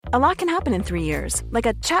A lot can happen in 3 years, like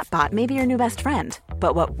a chatbot may be your new best friend.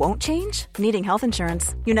 But what won't change? Needing health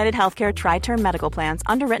insurance. United Healthcare Tri-Term Medical Plans,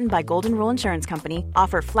 underwritten by Golden Rule Insurance Company,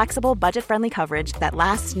 offer flexible, budget-friendly coverage that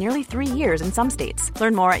lasts nearly 3 years in some states.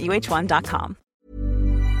 Learn more at uh1.com.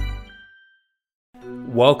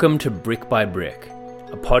 Welcome to Brick by Brick,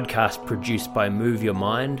 a podcast produced by Move Your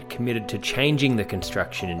Mind, committed to changing the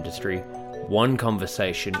construction industry, one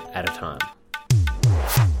conversation at a time.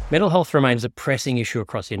 Mental health remains a pressing issue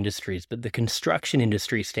across industries, but the construction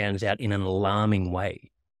industry stands out in an alarming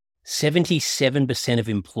way. 77% of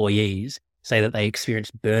employees say that they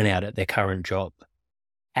experience burnout at their current job.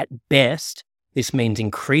 At best, this means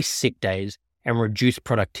increased sick days and reduced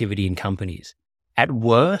productivity in companies. At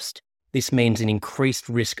worst, this means an increased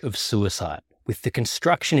risk of suicide, with the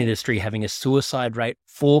construction industry having a suicide rate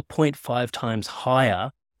 4.5 times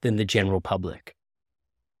higher than the general public.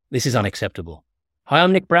 This is unacceptable. Hi,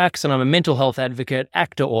 I'm Nick Brax, and I'm a mental health advocate,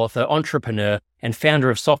 actor, author, entrepreneur, and founder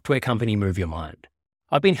of software company Move Your Mind.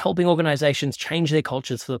 I've been helping organizations change their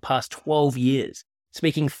cultures for the past 12 years,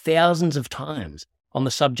 speaking thousands of times on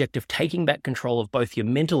the subject of taking back control of both your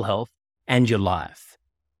mental health and your life.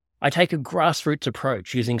 I take a grassroots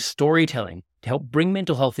approach using storytelling to help bring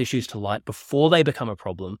mental health issues to light before they become a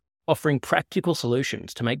problem, offering practical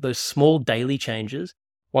solutions to make those small daily changes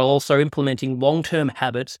while also implementing long-term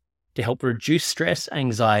habits to help reduce stress,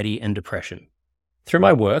 anxiety, and depression. Through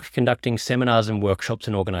my work conducting seminars and workshops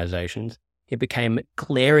in organizations, it became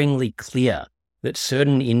glaringly clear that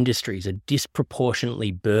certain industries are disproportionately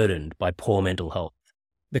burdened by poor mental health.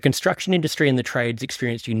 The construction industry and the trades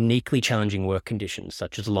experience uniquely challenging work conditions,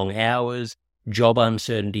 such as long hours, job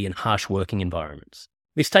uncertainty, and harsh working environments.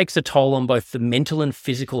 This takes a toll on both the mental and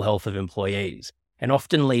physical health of employees, and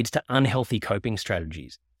often leads to unhealthy coping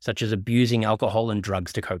strategies, such as abusing alcohol and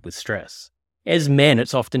drugs to cope with stress. As men,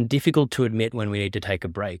 it's often difficult to admit when we need to take a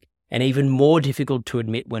break, and even more difficult to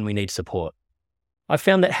admit when we need support. I've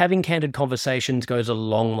found that having candid conversations goes a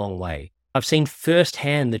long, long way. I've seen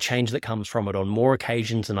firsthand the change that comes from it on more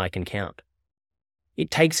occasions than I can count. It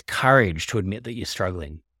takes courage to admit that you're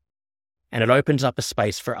struggling, and it opens up a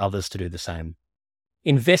space for others to do the same.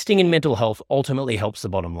 Investing in mental health ultimately helps the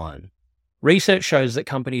bottom line. Research shows that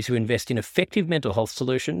companies who invest in effective mental health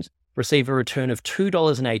solutions receive a return of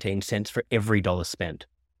 $2.18 for every dollar spent.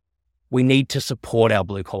 We need to support our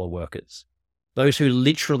blue-collar workers, those who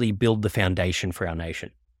literally build the foundation for our nation.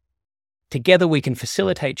 Together we can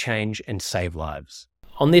facilitate change and save lives.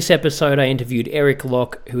 On this episode, I interviewed Erik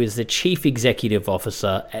Locke, who is the Chief Executive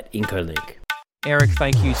Officer at IncoLink. Erik,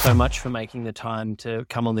 thank you so much for making the time to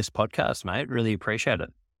come on this podcast, mate. Really appreciate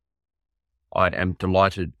it. I am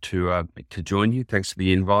delighted to join you. Thanks for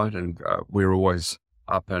the invite, and we're always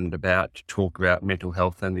up and about to talk about mental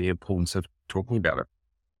health and the importance of talking about it.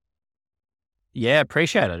 Yeah,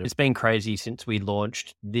 appreciate it. It's been crazy since we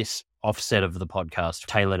launched this offset of the podcast,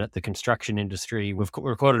 tailored at the construction industry. We've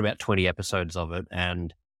recorded about 20 episodes of it,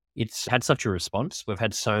 and it's had such a response. We've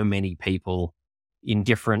had so many people in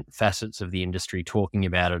different facets of the industry talking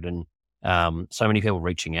about it, and so many people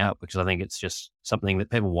reaching out, because I think it's just something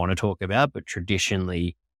that people want to talk about, but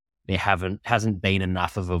traditionally there hasn't been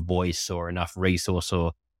enough of a voice or enough resource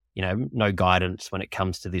or, no guidance when it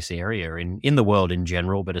comes to this area in the world in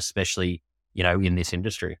general, but especially, in this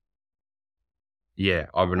industry. Yeah,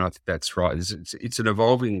 I think that's right. It's an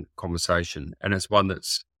evolving conversation, and it's one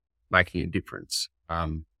that's making a difference.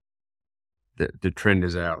 The trend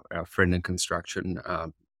is our friend in construction.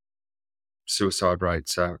 Suicide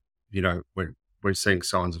rates are, we're seeing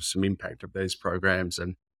signs of some impact of these programs,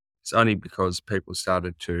 and it's only because people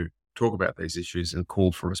started to talk about these issues and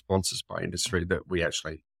called for responses by industry that we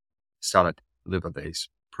actually started to deliver these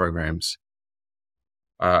programs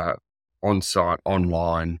on site,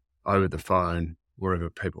 online, over the phone, wherever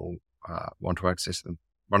people want to access them.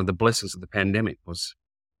 One of the blessings of the pandemic was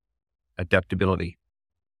adaptability.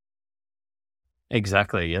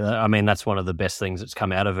 Exactly. I mean, that's one of the best things that's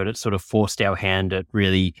come out of it. It's sort of forced our hand at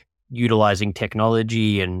really utilizing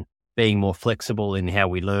technology and being more flexible in how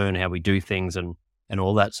we learn, how we do things, and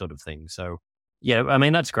all that sort of thing. So, yeah, I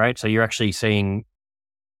mean, that's great. So you're actually seeing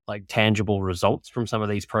like tangible results from some of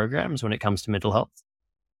these programs when it comes to mental health?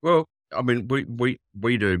 Well, I mean,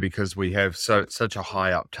 we do, because we have such a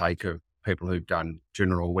high uptake of people who've done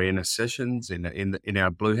general awareness sessions in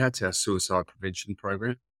our Blue Hats, our suicide prevention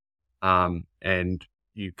program. And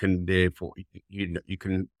you can therefore, you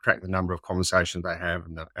can track the number of conversations they have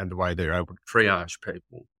and the way they're able to triage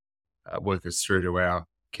people, workers through to our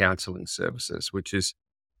counselling services, which is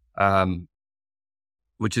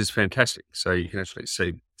fantastic. So you can actually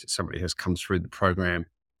see somebody has come through the program,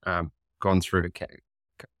 gone through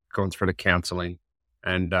to counselling,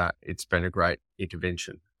 And it's been a great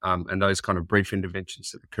intervention. And those kind of brief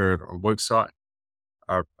interventions that occurred on work site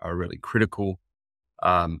are really critical.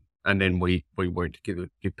 And then we work to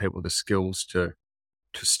give people the skills to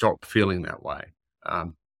stop feeling that way.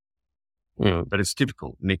 But it's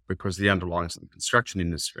difficult, Nick, because the underlyings of the construction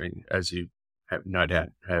industry, as you have no doubt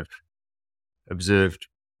have observed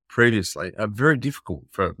previously, are very difficult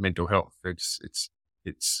for mental health. It's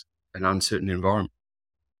an uncertain environment.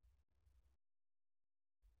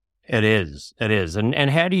 It is. And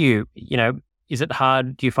how do you is it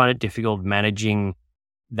hard? Do you find it difficult managing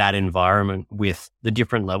that environment with the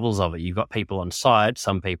different levels of it? You've got people on site,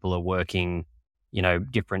 some people are working,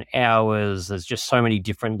 different hours. There's just so many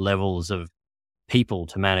different levels of people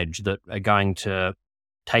to manage that are going to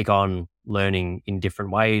take on learning in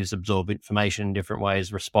different ways, absorb information in different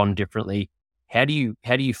ways, respond differently. How do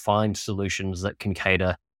you find solutions that can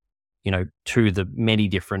cater, to the many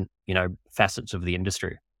different, facets of the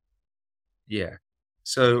industry? Yeah.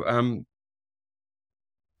 So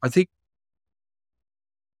I think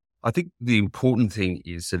the important thing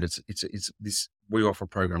is that it's this. We offer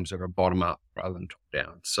programs that are bottom up rather than top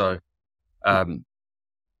down. So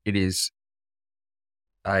it is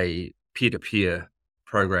a peer-to-peer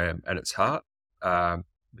program at its heart,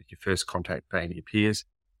 with your first contact being your peers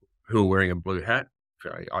who are wearing a blue hat,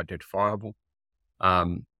 very identifiable,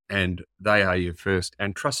 and they are your first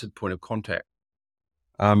and trusted point of contact.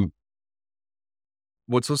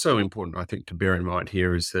 What's also important, I think, to bear in mind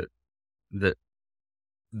here is that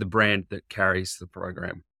the brand that carries the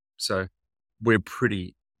program. So we're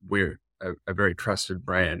a very trusted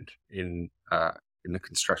brand in the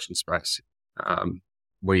construction space.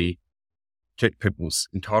 We check people's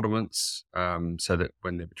entitlements so that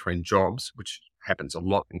when they're between jobs, which happens a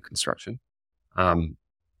lot in construction,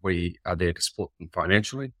 we are there to support them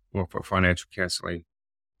financially. We offer financial counselling,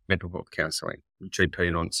 mental health counselling,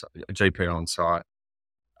 GP on site,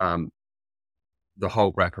 the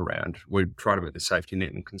whole wraparound. We try to be the safety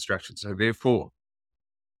net in construction. So therefore,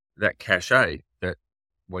 that cachet that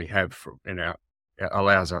we have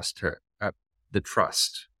allows us to have the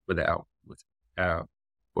trust with our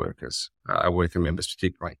workers, our worker members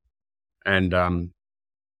particularly, and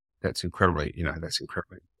that's incredibly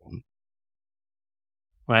important.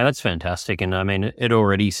 Well, that's fantastic, and I mean, it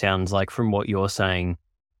already sounds like from what you're saying,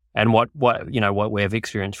 and what we've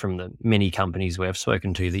experienced from the many companies we've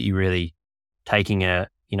spoken to, that you're really taking a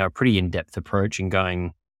pretty in-depth approach and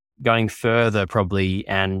going further probably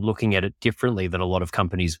and looking at it differently than a lot of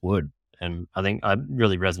companies would. And I think I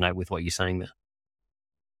really resonate with what you're saying there.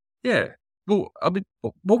 Yeah. Well, I mean,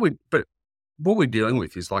 what we're dealing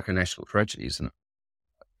with is like a national tragedy, isn't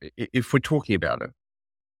it? If we're talking about it,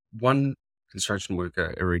 one construction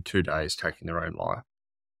worker every 2 days taking their own life.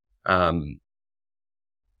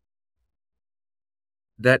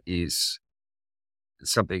 That is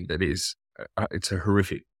something that is, it's a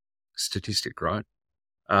horrific statistic, right?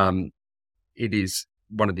 It is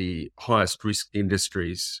one of the highest risk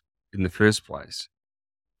industries in the first place,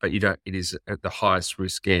 but it is at the highest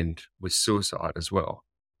risk end with suicide as well.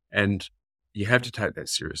 And you have to take that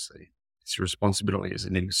seriously. It's your responsibility as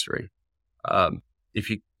an industry. If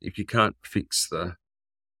you can't fix the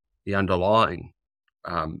underlying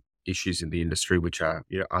issues in the industry, which are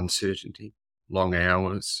uncertainty, long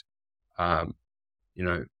hours, time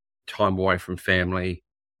away from family,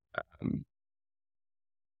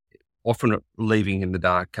 often leaving in the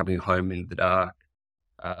dark, coming home in the dark,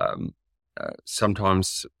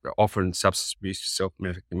 sometimes often substance abuse to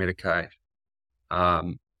self-medicate,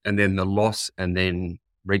 and then the loss and then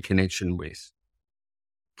reconnection with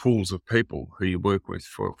pools of people who you work with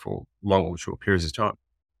for long or short periods of time.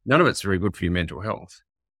 None of it's very good for your mental health.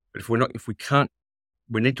 But we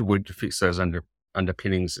need to work to fix those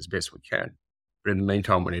underpinnings as best we can. But in the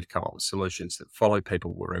meantime, we need to come up with solutions that follow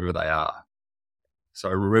people wherever they are. So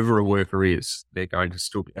wherever a worker is, they're going to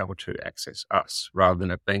still be able to access us rather than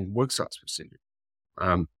it being worksite specific.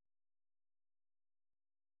 If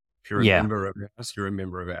you're a member of ours, you're a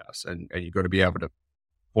member of ours, and you've got to be able to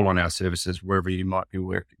pull on our services wherever you might be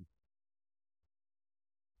working.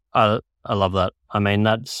 I love that. I mean,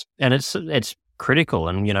 it's critical.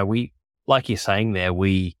 And, we, like you're saying there,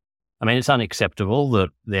 it's unacceptable that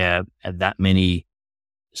there are that many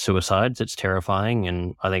suicides. It's terrifying.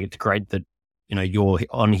 And I think it's great that, you're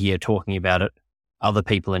on here talking about it. Other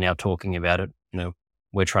people are now talking about it.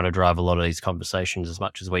 We're trying to drive a lot of these conversations as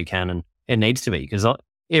much as we can. And it needs to be, because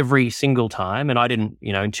every single time, and I didn't,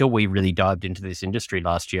 until we really dived into this industry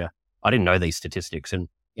last year, I didn't know these statistics. And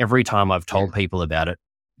every time I've told people about it,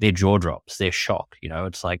 their jaw drops, they're shocked.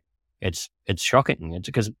 It's like, it's shocking. It's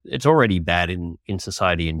because it's already bad in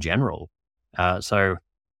society in general. So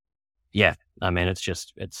yeah, I mean,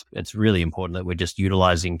 it's really important that we're just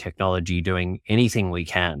utilizing technology, doing anything we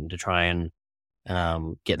can to try and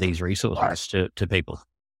get these resources to people.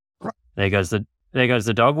 There goes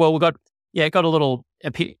the dog. Well, got a little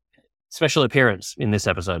special appearance in this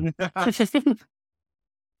episode.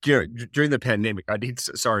 During the pandemic, I did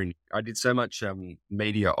so much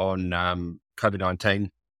media on COVID-19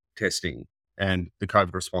 testing and the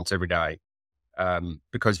COVID response every day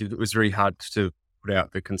because it was very hard to put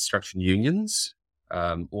out the construction unions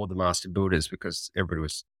or the master builders because everybody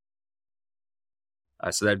was.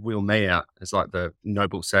 So they'd wheel me out as like the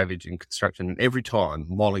noble savage in construction. And every time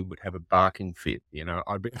Molly would have a barking fit,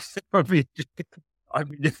 I'd be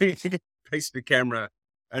doing a piece of the camera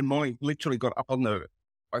and Molly literally got up on the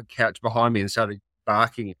couch behind me and started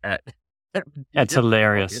barking at. That's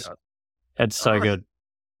hilarious. It's so good.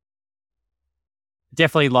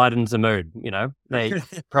 Definitely lightens the mood, They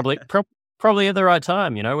probably at the right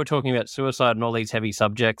time, We're talking about suicide and all these heavy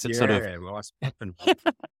subjects. It's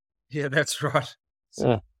yeah, that's right.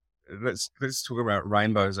 So let's talk about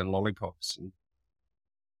rainbows and lollipops.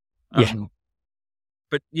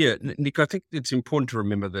 But yeah, Nick, I think it's important to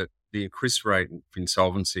remember that the increased rate of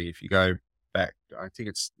insolvency, if you go back, I think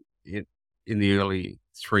it's in the early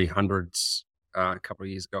 300s, a couple of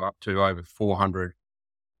years ago, up to over 400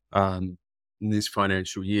 in this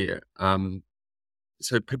financial year.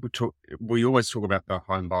 So we always talk about the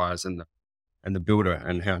home buyers and the builder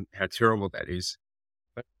and how terrible that is.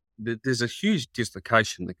 But there's a huge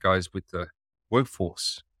dislocation that goes with the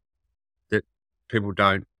workforce that people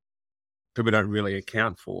don't really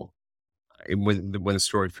account for when the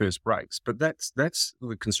story first breaks. But that's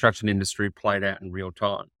the construction industry played out in real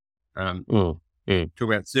time. To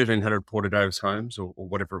about 1,300 Portadose homes or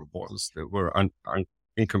whatever it was that were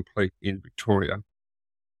incomplete in Victoria.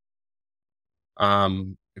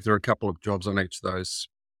 If there are a couple of jobs on each of those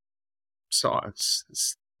sites,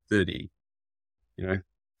 it's 30,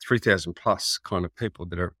 3,000 plus kind of people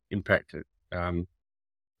that are impacted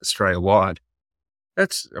Australia-wide.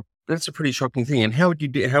 That's a pretty shocking thing. And how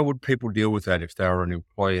would people deal with that if they were an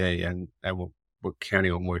employee and they were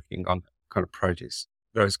counting on working on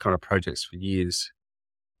those kind of projects for years?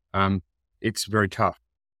 It's very tough.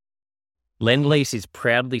 Lendlease is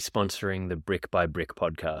proudly sponsoring the Brick by Brick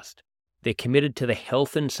podcast. They're committed to the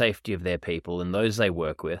health and safety of their people and those they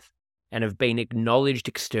work with, and have been acknowledged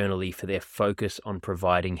externally for their focus on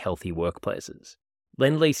providing healthy workplaces.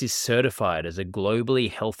 Lendlease is certified as a globally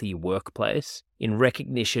healthy workplace in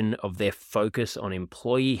recognition of their focus on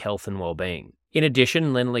employee health and well-being. In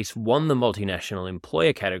addition, Lendlease won the multinational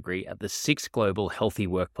employer category at the 6th Global Healthy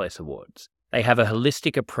Workplace Awards. They have a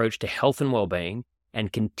holistic approach to health and well-being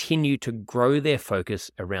and continue to grow their focus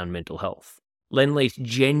around mental health. Lendlease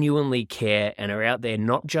genuinely care and are out there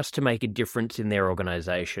not just to make a difference in their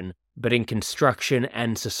organisation, but in construction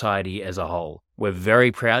and society as a whole. We're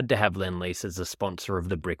very proud to have Lendlease as a sponsor of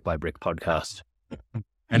the Brick by Brick podcast.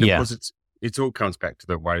 And of course, it all comes back to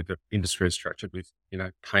the way the industry is structured with,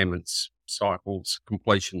 payments, cycles,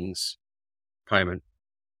 completions, payment,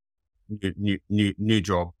 new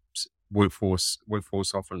jobs, workforce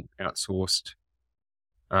often outsourced.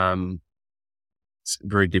 It's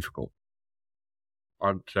very difficult.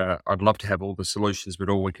 I'd love to have all the solutions, but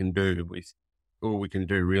all we can do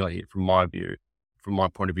really, from my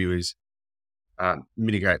point of view, is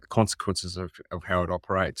mitigate the consequences of how it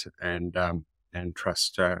operates and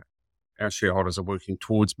trust our shareholders are working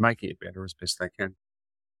towards making it better as best they can.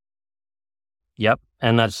 Yep,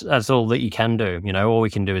 and that's all that you can do. All we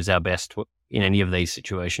can do is our best in any of these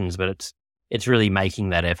situations, but it's really making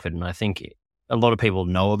that effort. And I think a lot of people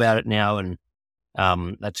know about it now, and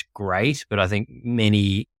that's great. But I think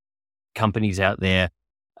many companies out there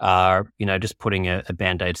are, just putting a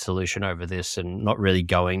Band-Aid solution over this and not really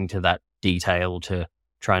going to that detail to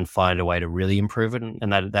try and find a way to really improve it.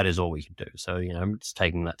 And that is all we can do. So, it's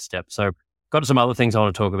taking that step. So got some other things I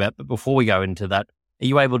want to talk about. But before we go into that, are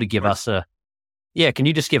you able to give us can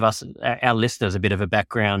you just give us, our listeners, a bit of a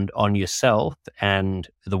background on yourself and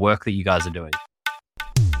the work that you guys are doing?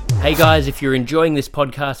 Hey guys, if you're enjoying this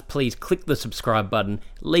podcast, please click the subscribe button,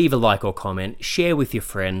 leave a like or comment, share with your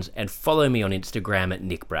friends, and follow me on Instagram at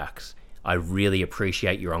Nick Brax. I really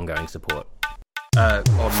appreciate your ongoing support. On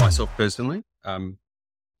myself personally?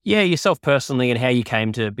 Yourself personally, and how you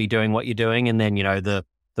came to be doing what you're doing, and then, the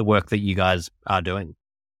work that you guys are doing.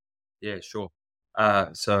 Yeah, sure.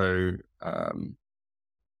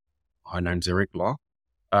 My name's Erik, Locke.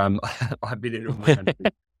 I've been in around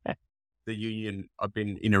the union. I've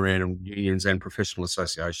been in around unions and professional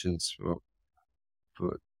associations for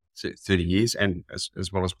 30 years, and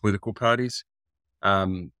as well as political parties.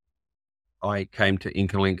 I came to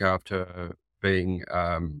Incolink after being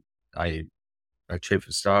a chief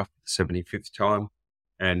of staff the 75th time,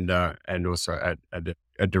 and also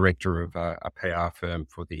a director of a PR firm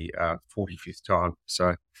for the 45th time.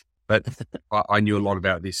 So, but I knew a lot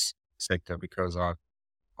about this sector because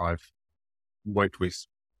I've worked with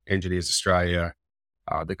Engineers Australia,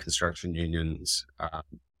 the construction unions,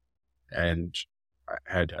 and I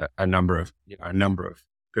had a number of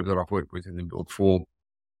people that I've worked with in the build form,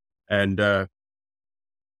 and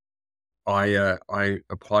I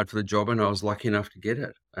applied for the job and I was lucky enough to get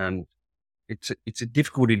it. And it's a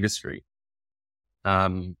difficult industry,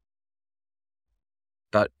 but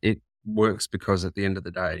it works because at the end of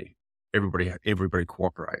the day, everybody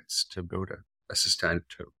cooperates to build a sustainable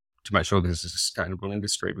to make sure there's a sustainable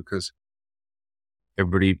industry, because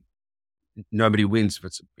nobody wins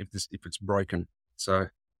if it's broken. So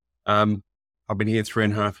I've been here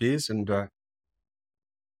 3.5 years, and I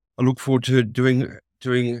look forward to doing a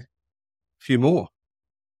few more.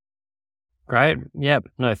 Great. Yeah.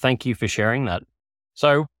 No, thank you for sharing that.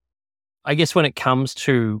 So I guess when it comes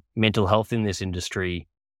to mental health in this industry,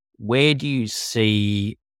 where do you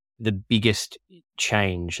see the biggest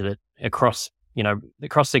change that across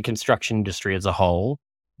the construction industry as a whole?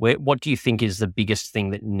 What do you think is the biggest thing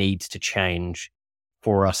that needs to change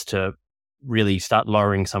for us to really start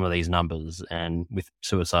lowering some of these numbers and with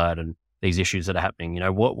suicide and these issues that are happening?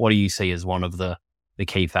 What do you see as one of the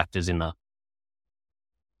key factors in that?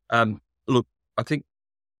 Look, I think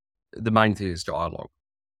the main thing is dialogue,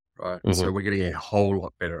 right? Mm-hmm. So we're getting a whole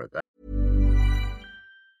lot better at that.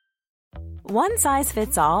 One size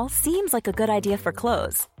fits all seems like a good idea for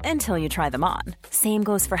clothes until you try them on. Same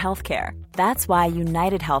goes for healthcare. That's why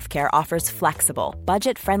United Healthcare offers flexible,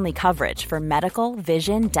 budget-friendly coverage for medical,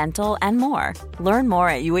 vision, dental, and more. Learn more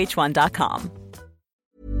at uh1.com.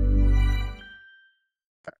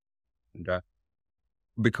 And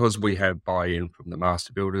because we have buy-in from the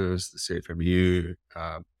master builders, the CFMU,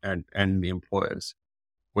 and the employers,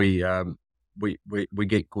 we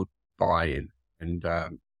get good buy-in, and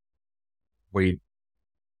it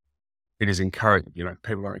is encouraged.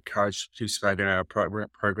 People are encouraged to participate in our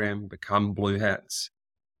program, become blue hats,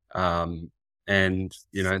 and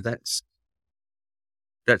that's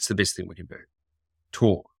the best thing we can do.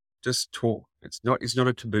 Talk, just talk. It's not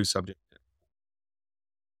a taboo subject.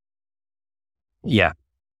 Yeah.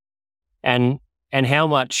 And how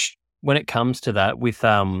much, when it comes to that, with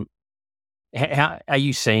how are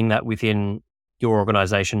you seeing that within your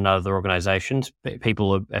organisation and other organisations?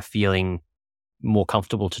 People are feeling more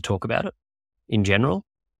comfortable to talk about it in general?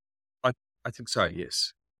 I think so,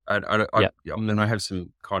 yes. I mean, I have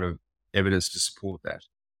some kind of evidence to support that.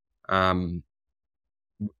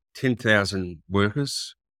 10,000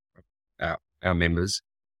 workers, our members,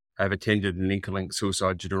 have attended an Incolink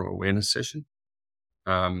suicide general awareness session.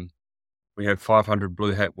 We have 500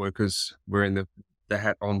 blue hat workers wearing the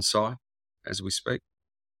hat on site as we speak.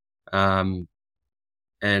 And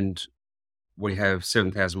we have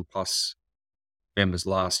 7,000 plus members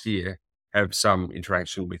last year have some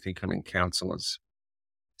interaction with Incolink counsellors.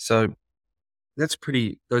 So those are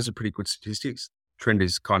pretty good statistics. Trend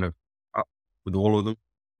is kind of up with all of them.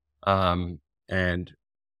 And,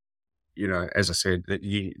 as I said,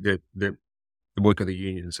 the work of the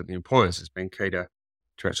unions and the employers has been key to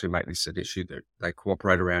actually make this an issue that they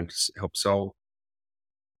cooperate around to help solve.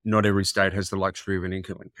 Not every state has the luxury of an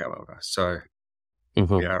Incolink, however. So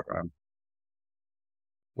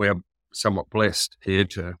we are somewhat blessed here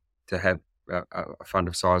to have a fund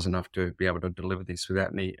of size enough to be able to deliver this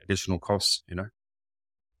without any additional costs,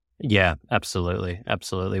 Yeah, absolutely.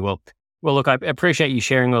 Absolutely. Well, look, I appreciate you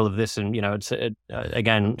sharing all of this, and, it's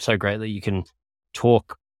again, so great that you can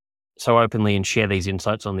talk so openly and share these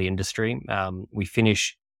insights on the industry. We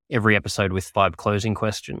finish every episode with 5 closing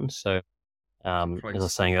questions. So, as I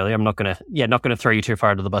was saying earlier, I'm not going to throw you too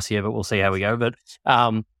far under the bus here, but we'll see how we go. But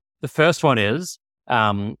the first one is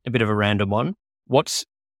a bit of a random one. What's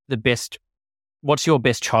your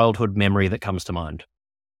best childhood memory that comes to mind?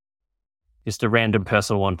 Just a random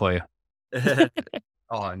personal one for you. I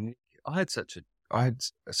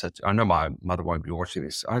know my mother won't be watching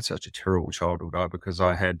this. I had such a terrible childhood because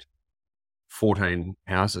I had 14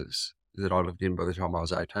 houses that I lived in by the time I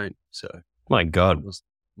was 18. So, my God,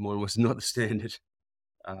 mine was not the standard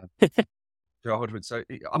childhood. So,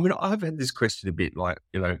 I mean, I've had this question a bit, like,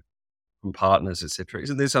 from partners, etc.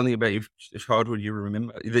 Isn't there something about your childhood you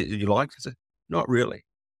remember that you liked? I said, not really.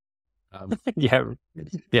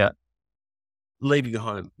 Yeah. Leaving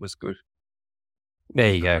home was good.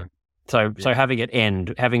 There you go. So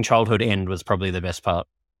having childhood end was probably the best part.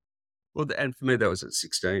 Well, and for me, that was at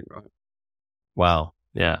 16, right? Wow.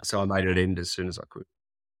 Yeah. So I made it end as soon as I could.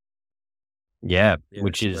 Yeah. Yeah,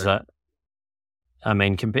 Which is, so-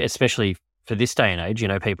 especially for this day and age,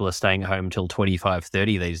 people are staying at home till 25,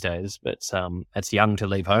 30 these days, but it's young to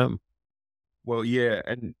leave home. Well, yeah,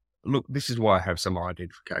 and look, this is why I have some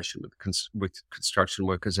identification with construction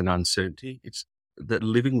workers and uncertainty. It's that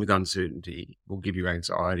living with uncertainty will give you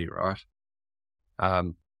anxiety, right?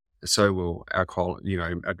 So will alcohol,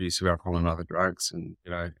 abuse of alcohol and other drugs, and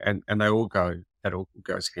and that all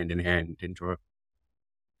goes hand in hand into a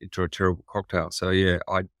terrible cocktail. So yeah,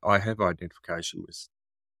 I have identification with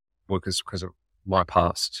workers because of my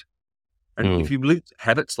past, and if you live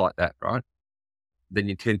habits like that, right, then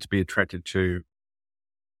you tend to be attracted to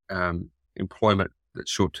employment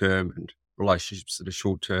that's short term and relationships that are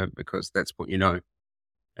short term because that's what you know.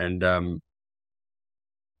 And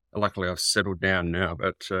luckily, I've settled down now.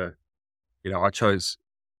 But I chose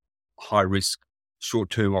high risk, short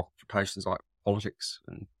term occupations like politics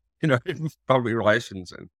and public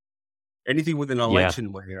relations and anything with an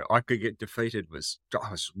election where I could get defeated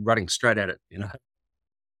I was running straight at it.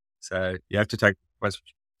 So you have to take.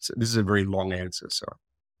 So this is a very long answer, so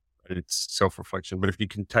it's self-reflection. But if you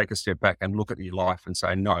can take a step back and look at your life and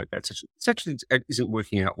say, no, it isn't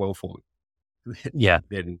working out well for me.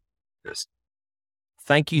 Then just.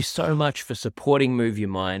 Thank you so much for supporting Move Your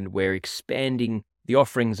Mind. We're expanding the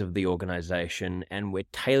offerings of the organization and we're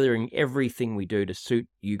tailoring everything we do to suit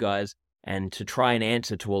you guys and to try and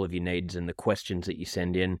answer to all of your needs and the questions that you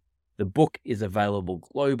send in. The book is available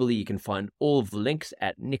globally. You can find all of the links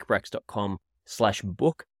at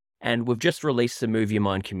nickbracks.com/book. And we've just released the Move Your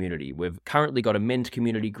Mind community. We've currently got a men's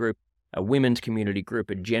community group, a women's community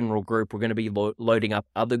group, a general group. We're going to be loading up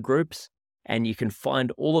other groups. And you can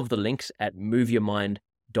find all of the links at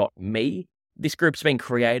moveyourmind.me. This group's been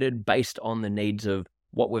created based on the needs of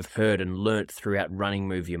what we've heard and learnt throughout running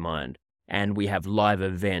Move Your Mind. And we have live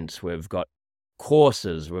events, we've got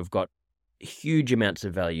courses, we've got huge amounts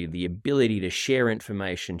of value, the ability to share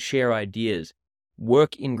information, share ideas,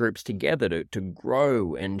 work in groups together to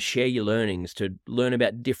grow and share your learnings, to learn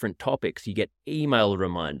about different topics. You get email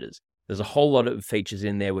reminders. There's a whole lot of features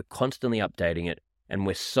in there. We're constantly updating it. And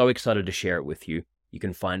we're so excited to share it with you. You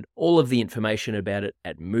can find all of the information about it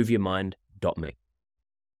at moveyourmind.me.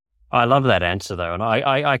 I love that answer though, and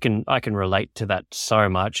I can relate to that so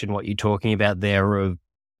much in what you're talking about there. Of,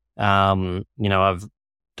 I've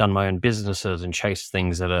done my own businesses and chased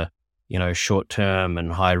things that are, short term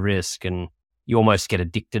and high risk, and you almost get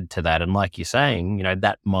addicted to that. And like you're saying,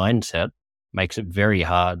 that mindset makes it very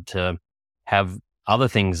hard to have other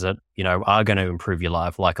things that, are going to improve your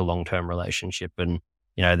life, like a long-term relationship. And,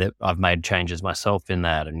 that I've made changes myself in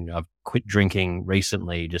that. And I've quit drinking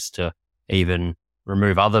recently just to even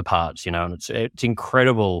remove other parts, and it's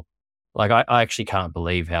incredible. Like, I actually can't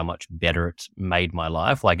believe how much better it's made my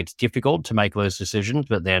life. Like, it's difficult to make those decisions,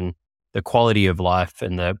 but then the quality of life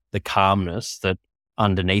and the calmness that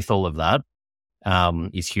underneath all of that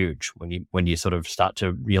is huge when you sort of start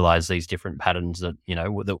to realize these different patterns that,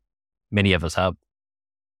 that many of us have.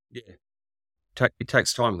 Yeah, it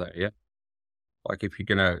takes time though. Yeah, like if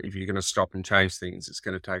you're gonna stop and change things, it's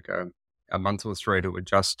gonna take a month or 3 to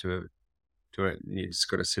adjust to it. And you just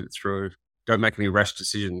got to sit it through. Don't make any rash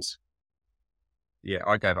decisions. Yeah,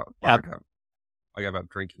 I gave up. I gave up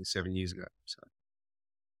drinking 7 years ago. So.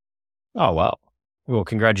 Oh wow! Well,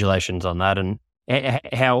 congratulations on that. And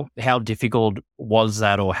how difficult was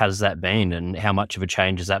that, or has that been, and how much of a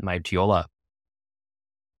change has that made to your life?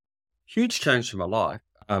 Huge change to my life.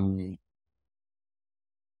 How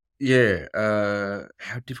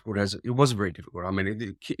difficult has it? It wasn't very difficult. I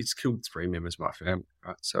mean, it's killed 3 members of my family,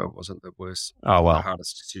 right? So it wasn't the worst, the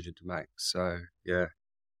hardest decision to make. So yeah,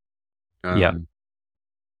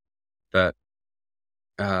 but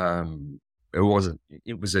it wasn't.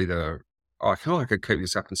 It was either I could keep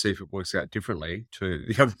this up and see if it works out differently to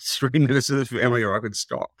the other 3 members of the family, or I could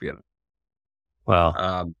stop.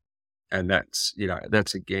 Wow. And that's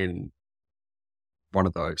again one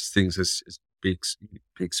of those things is be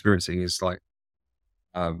experiencing is like,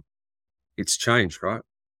 it's changed, right?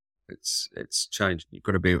 It's changed. You've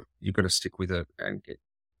got to stick with it and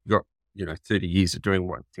you got 30 years of doing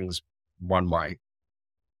things one way,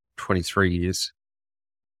 23 years,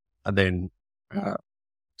 and then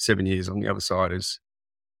 7 years on the other side is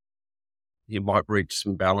you might reach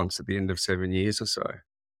some balance at the end of 7 years or so.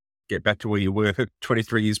 Get back to where you were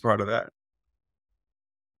 23 years prior to that.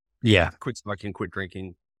 Yeah. Quit smoking, quit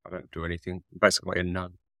drinking. I don't do anything. Basically a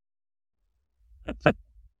none.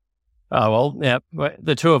 Oh, well, yeah.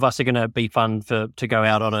 The 2 of us are going to be fun to go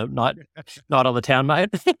out on a night on the town, mate.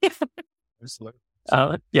 Absolutely.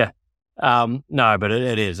 Yeah. No, but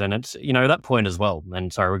it is. And it's, that point as well.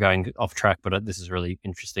 And sorry, we're going off track, but this is really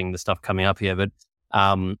interesting, the stuff coming up here. But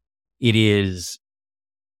it is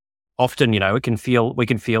often, we can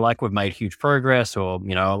feel like we've made huge progress, or,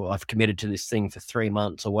 I've committed to this thing for 3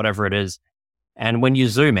 months or whatever it is. And when you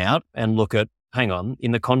zoom out and look at, hang on,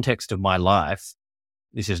 in the context of my life,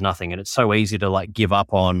 this is nothing. And it's so easy to like give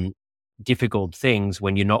up on difficult things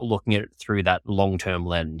when you're not looking at it through that long-term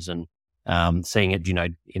lens and seeing it,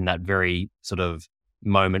 in that very sort of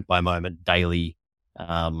moment by moment daily, we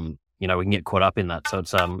can get caught up in that. So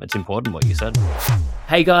it's important what you said.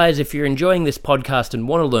 Hey guys, if you're enjoying this podcast and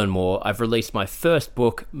want to learn more, I've released my first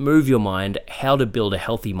book, Move Your Mind, How to Build a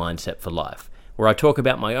Healthy Mindset for Life, where I talk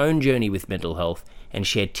about my own journey with mental health and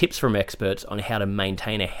share tips from experts on how to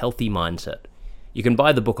maintain a healthy mindset. You can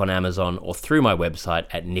buy the book on Amazon or through my website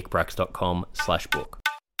at nickbrax.com/book.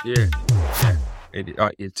 Yeah.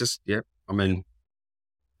 It just, yeah. I mean,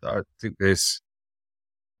 I think there's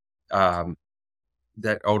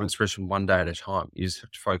that old expression, one day at a time. You just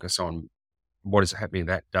have to focus on what is happening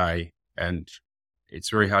that day. And it's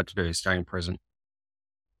very hard to do, staying present.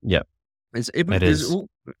 Yeah. It is.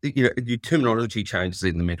 Your terminology changes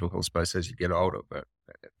in the mental health space as you get older, but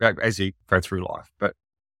as you go through life. But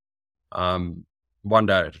one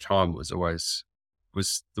day at a time was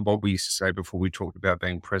what we used to say before we talked about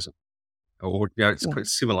being present. Or, it's quite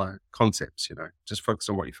similar concepts, just focus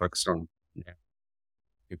on what you focus on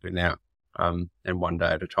now. And one day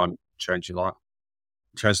at a time, change your life,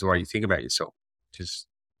 change the way you think about yourself, which is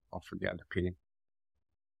often the underpinning.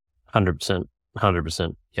 100%.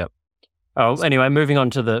 Yep. Oh, anyway, moving on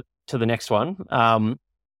to the next one.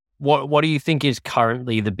 What do you think is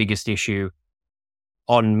currently the biggest issue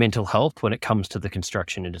on mental health when it comes to the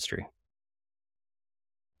construction industry?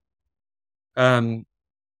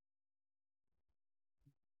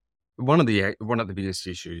 One of the biggest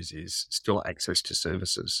issues is still access to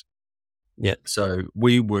services. Yeah. So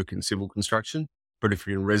we work in civil construction, but if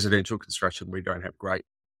you're in residential construction, we don't have great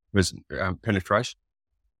penetration.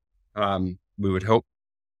 We would help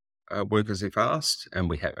workers if asked, and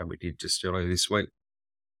we did just earlier this week.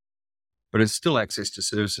 But it's still access to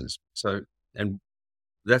services. So, and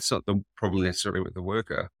that's not the problem necessarily with the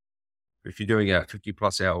worker. If you're doing a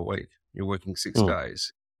 50+ hour week, you're working 6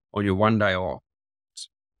 days, on your one day off,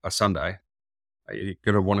 a Sunday, are you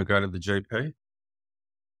going to want to go to the GP?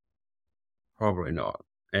 Probably not.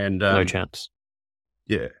 And no chance.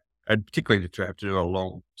 Yeah. And particularly to have to do a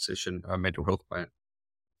long session, mental health plan.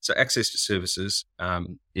 So access to services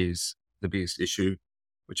is the biggest issue,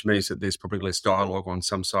 which means that there's probably less dialogue on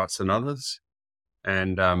some sites than others.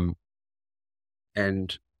 And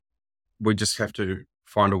we just have to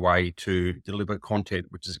find a way to deliver content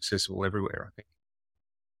which is accessible everywhere, I think.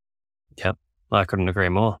 Yep. I couldn't agree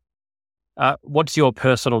more. What's your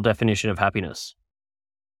personal definition of happiness?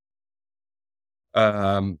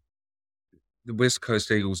 The West Coast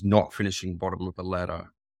Eagles not finishing bottom of the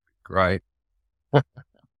ladder. Great.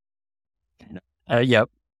 Yep.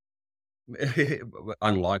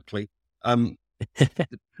 Unlikely. Look,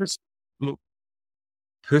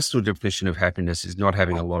 personal definition of happiness is not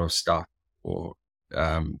having a lot of stuff or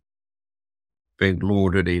being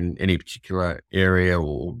lauded in any particular area,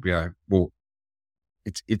 or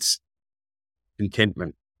it's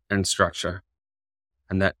contentment and structure,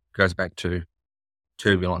 and that goes back to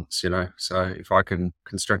turbulence. So if I can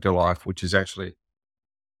construct a life which is actually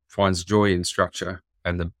finds joy in structure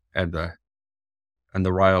and the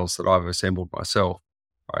rails that I've assembled myself,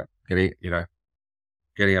 right? Getting up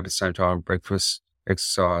at the same time, breakfast,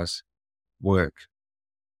 exercise, work,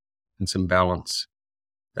 and some balance.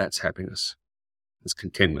 That's happiness. It's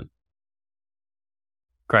contentment.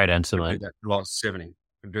 Great answer, mate. Do that till I was 70.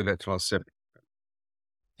 Do that till I was 70.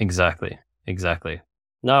 Exactly.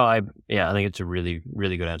 No, I think it's a really,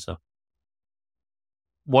 really good answer.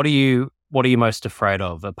 What are you most afraid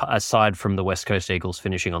of, aside from the West Coast Eagles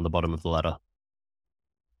finishing on the bottom of the ladder?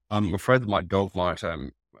 I'm afraid that my dog might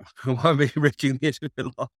be reaching the end of their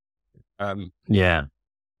life. Yeah.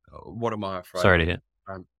 What am I afraid Sorry to hear.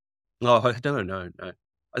 No. I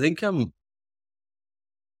think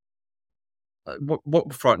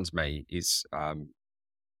what frightens me is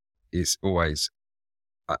always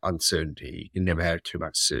uncertainty. You can never have too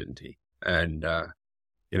much certainty, and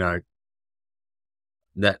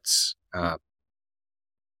that's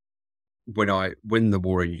when the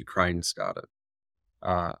war in Ukraine started.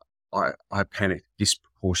 I panicked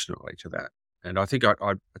disproportionately to that, and I think I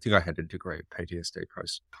had a degree of PTSD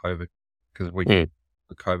post COVID because the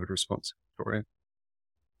COVID response story.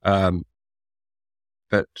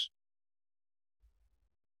 But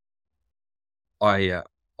I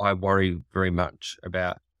worry very much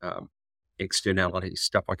about externalities,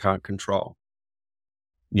 stuff I can't control.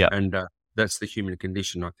 Yeah. And that's the human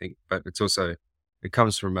condition, I think. But it's also, it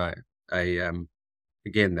comes from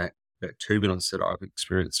again, that turbulence that I've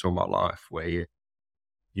experienced all my life, where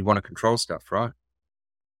you want to control stuff, right?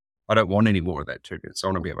 I don't want any more of that turbulence. I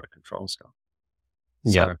want to be able to control stuff.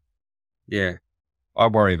 Yeah. So, yeah, I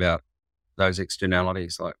worry about those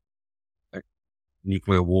externalities like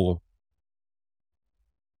nuclear war,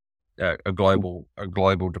 a global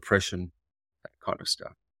depression, that kind of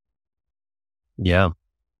stuff. Yeah.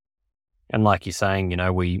 And like you're saying,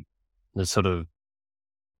 there's sort of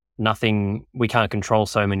nothing, we can't control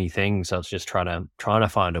so many things. So it's just trying to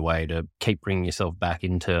find a way to keep bringing yourself back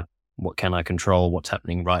into what can I control, what's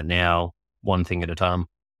happening right now, one thing at a time.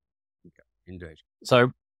 Indeed.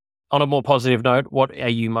 So on a more positive note, what are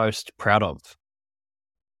you most proud of?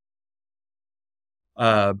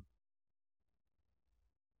 I'll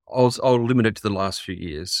limit it to the last few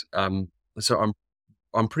years. So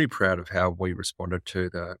I'm pretty proud of how we responded to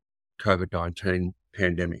the COVID-19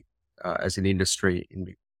 pandemic as an industry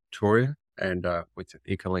in Victoria, and with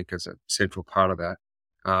Ecolink as a central part of that.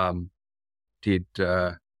 Did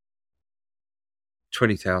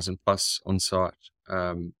 20,000 plus on-site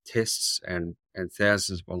tests and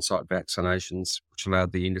thousands of on-site vaccinations, which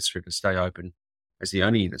allowed the industry to stay open as the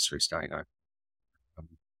only industry staying open.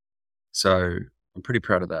 So I'm pretty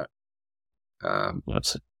proud of that.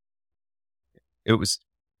 It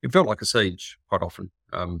felt like a siege quite often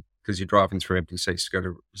because you're driving through empty streets to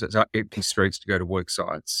go to work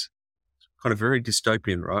sites. Kind of very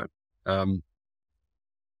dystopian, right?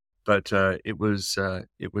 But it was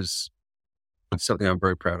something I'm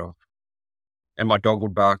very proud of. And my dog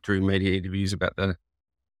would bark during media interviews about that.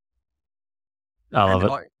 I love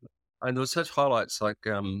it. And there was such highlights like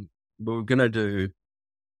we were going to do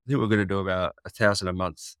about 1,000 a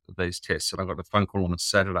month of these tests. And I got a phone call on a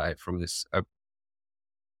Saturday from this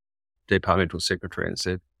departmental secretary and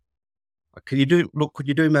said, could you do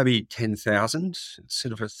maybe 10,000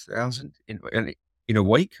 instead of 1,000 in a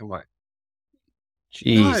week? I'm like,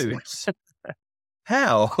 jeez. No.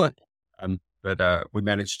 How? But we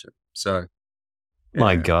managed to. So,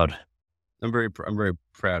 my God, I'm very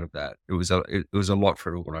proud of that. It was a lot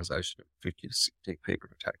for an organisation of 50 to 60 people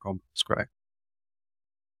to take on. It's great.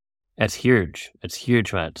 It's huge. It's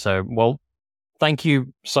huge, Matt. So, well, thank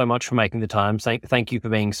you so much for making the time. Thank you for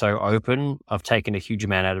being so open. I've taken a huge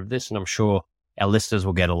amount out of this, and I'm sure our listeners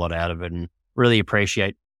will get a lot out of it, and really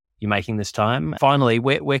appreciate you making this time. Finally,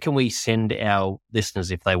 where can we send our listeners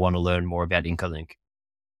if they want to learn more about Ecolink?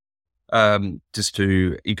 Just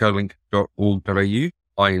to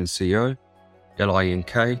ecolink.org.au,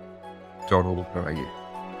 incolink.org.au.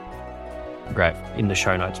 Great. In the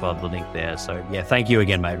show notes, we'll have the link there. So yeah, thank you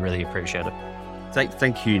again, mate. Really appreciate it.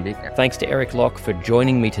 Thank you, Nick. Thanks to Erik Locke for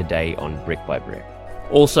joining me today on Brick by Brick.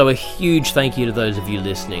 Also, a huge thank you to those of you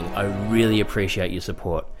listening. I really appreciate your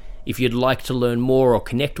support. If you'd like to learn more or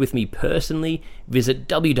connect with me personally, visit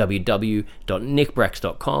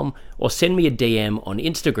www.nickbrax.com or send me a DM on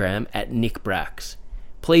Instagram at nickbrax.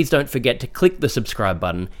 Please don't forget to click the subscribe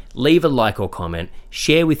button, leave a like or comment,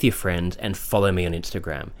 share with your friends, and follow me on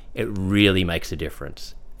Instagram. It really makes a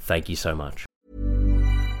difference. Thank you so much.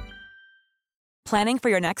 Planning for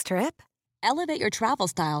your next trip? Elevate your travel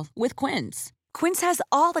style with Quince. Quince has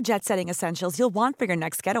all the jet-setting essentials you'll want for your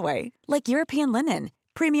next getaway, like European linen,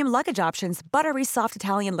 premium luggage options, buttery soft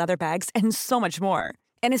Italian leather bags, and so much more.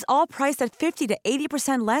 And is all priced at 50 to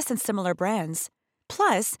 80% less than similar brands.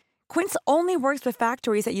 Plus, Quince only works with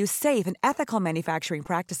factories that use safe and ethical manufacturing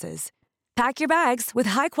practices. Pack your bags with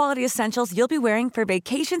high-quality essentials you'll be wearing for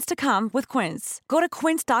vacations to come with Quince. Go to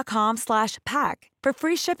quince.com/pack for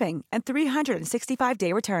free shipping and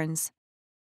 365-day returns.